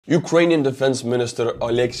Ukrainian Defense Minister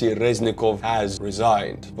Oleksiy Reznikov has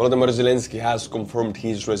resigned. Volodymyr Zelensky has confirmed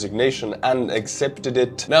his resignation and accepted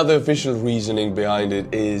it. Now the official reasoning behind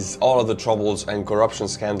it is all of the troubles and corruption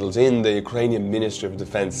scandals in the Ukrainian Ministry of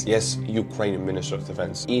Defense. Yes, Ukrainian Ministry of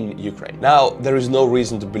Defense in Ukraine. Now there is no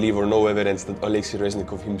reason to believe or no evidence that Oleksiy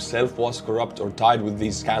Reznikov himself was corrupt or tied with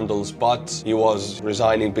these scandals, but he was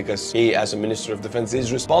resigning because he, as a Minister of Defense,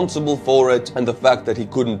 is responsible for it, and the fact that he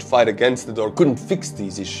couldn't fight against it or couldn't fix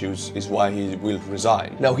these issues is why he will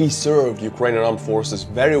resign. Now, he served Ukrainian armed forces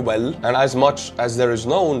very well, and as much as there is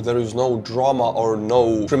known, there is no drama or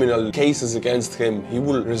no criminal cases against him, he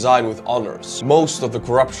will resign with honors. Most of the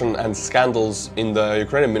corruption and scandals in the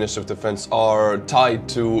Ukrainian Ministry of Defense are tied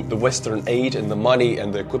to the Western aid and the money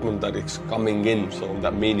and the equipment that is coming in. So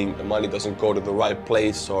that meaning the money doesn't go to the right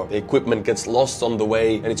place, or the equipment gets lost on the way,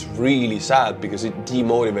 and it's really sad because it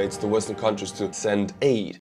demotivates the Western countries to send aid.